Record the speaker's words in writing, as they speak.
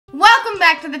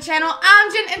back to the channel.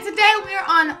 I'm Jen, and today we are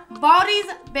on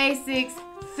Baldi's Basics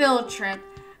Field Trip.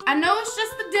 I know it's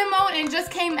just the demo and it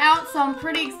just came out, so I'm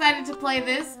pretty excited to play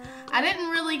this. I didn't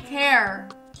really care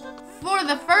for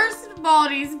the first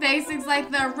Baldi's Basics,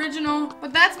 like the original,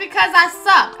 but that's because I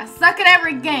suck. I suck at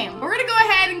every game. We're gonna go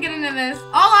ahead and get into this.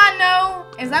 All I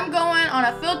know is I'm going on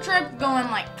a field trip,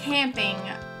 going like camping.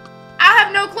 I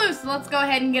have no clue, so let's go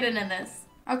ahead and get into this.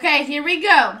 Okay, here we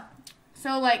go.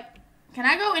 So like, can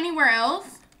I go anywhere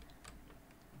else?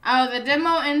 Oh, the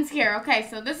demo ends here. Okay,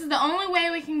 so this is the only way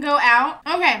we can go out.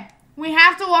 Okay, we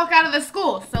have to walk out of the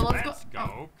school, so let's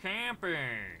go camping.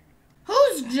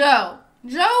 Who's Joe?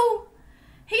 Joe?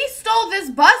 He stole this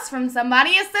bus from somebody.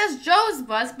 It says Joe's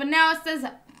bus, but now it says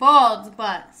Bald's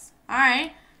bus.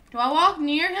 Alright, do I walk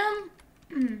near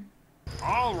him?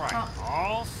 Alright,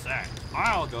 all set.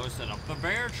 I'll go set up the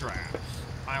bear traps.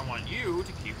 I want you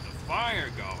to keep the fire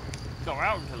going. Go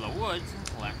out into the woods and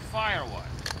collect firewood.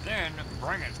 Then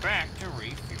bring it back to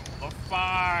refuel the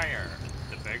fire.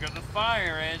 The bigger the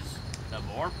fire is, the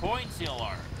more points you'll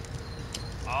earn.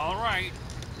 Alright,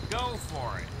 go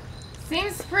for it.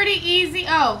 Seems pretty easy.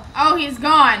 Oh, he's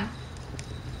gone.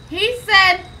 He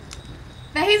said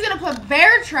that he's gonna put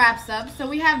bear traps up, so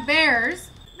we have bears.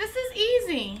 This is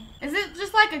easy. Is it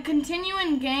just like a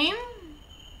continuing game?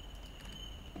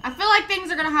 I feel like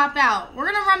things are gonna hop out.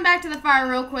 We're gonna run back to the fire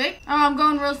real quick. Oh, I'm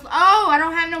going real slow. Oh, I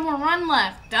don't have no more run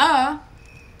left. Duh.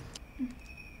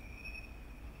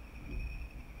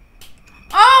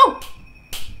 Oh!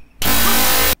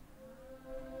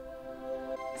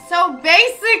 So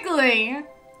basically,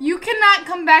 you cannot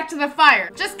come back to the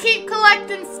fire. Just keep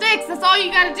collecting sticks. That's all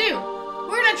you gotta do.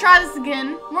 We're gonna try this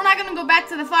again. We're not gonna go back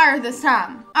to the fire this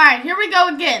time. Alright, here we go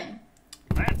again.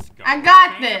 Let's go. I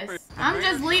got this. I'm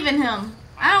just leaving him.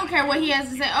 I don't care what he has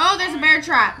to say. Oh, there's a bear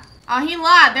trap. Oh, he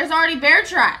lied. There's already bear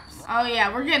traps. Oh,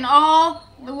 yeah. We're getting all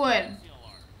the wood.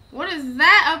 What is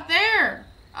that up there?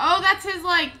 Oh, that's his,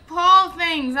 like, paw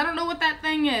things. I don't know what that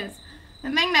thing is. The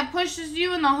thing that pushes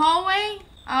you in the hallway?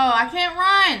 Oh, I can't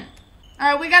run.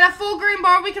 All right, we got a full green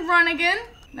bar. We can run again.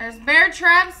 There's bear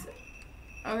traps.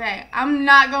 Okay, I'm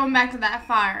not going back to that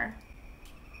fire.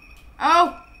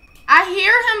 Oh, I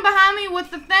hear him behind me with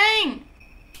the thing.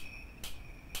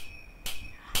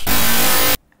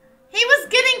 He was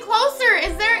getting closer.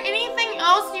 Is there anything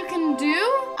else you can do?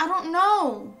 I don't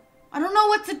know. I don't know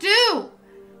what to do.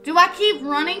 Do I keep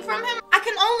running from him? I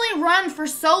can only run for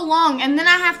so long and then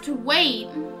I have to wait.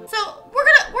 So we're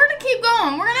gonna keep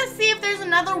going. We're gonna see if there's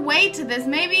another way to this.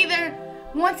 Maybe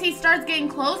once he starts getting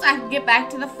close, I can get back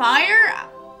to the fire.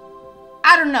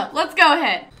 I don't know. Let's go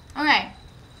ahead. Okay.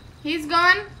 He's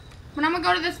gone. But I'm gonna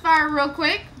go to this fire real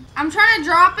quick. I'm trying to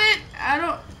drop it. I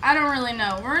don't really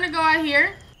know. We're gonna go out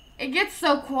here. It gets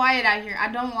so quiet out here.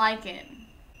 I don't like it.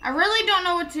 I really don't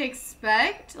know what to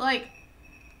expect. Like,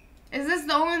 is this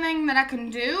the only thing that I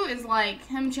can do? Is like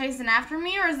him chasing after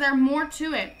me, or is there more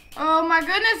to it? Oh my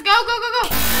goodness, go, go, go, go.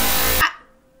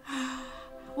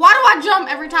 Why do I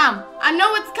jump every time? I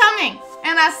know it's coming,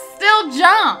 and I still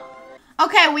jump.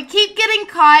 Okay, we keep getting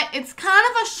caught. It's kind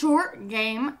of a short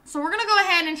game, so we're gonna go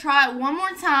ahead and try it one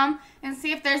more time and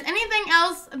see if there's anything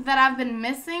else that I've been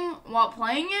missing while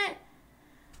playing it.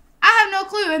 I have no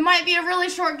clue. It might be a really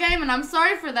short game, and I'm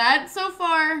sorry for that. So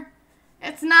far,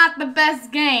 it's not the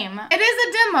best game. It is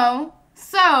a demo,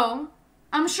 so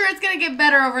I'm sure it's going to get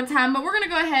better over time, but we're going to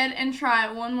go ahead and try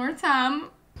it one more time.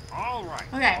 All right.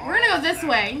 Okay, we're going to go this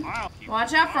way.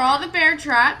 Watch out for all the bear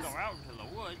traps.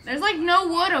 There's like no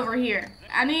wood over here.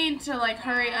 I need to like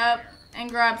hurry up and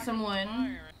grab some wood.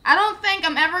 I don't think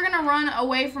I'm ever going to run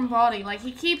away from Baldi. Like,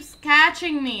 he keeps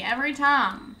catching me every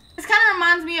time. This kind of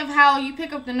reminds me of how you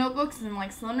pick up the notebooks in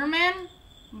like Slender Man,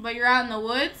 but you're out in the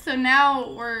woods, so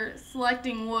now we're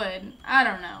selecting wood. I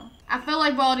don't know. I feel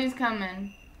like Baldi's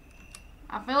coming.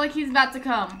 I feel like he's about to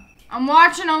come. I'm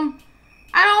watching him.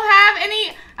 I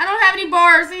don't have any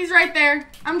bars. He's right there.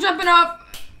 I'm jumping up.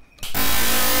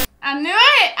 I knew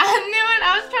it.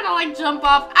 I was trying to like jump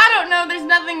off. I don't know. There's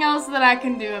nothing else that I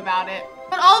can do about it.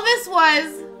 But all this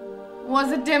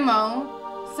was a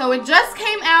demo, so it just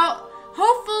came out.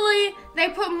 Hopefully they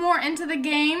put more into the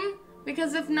game,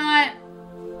 because if not,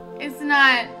 it's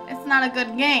not a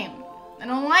good game. I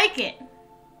don't like it.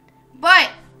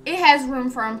 But it has room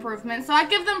for improvement, so I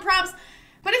give them props.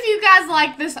 But if you guys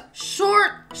like this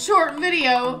short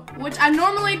video, which I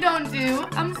normally don't do,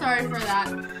 I'm sorry for that.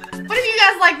 But if you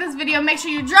guys like this video, make sure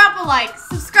you drop a like,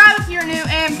 subscribe if you're new,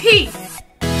 and peace!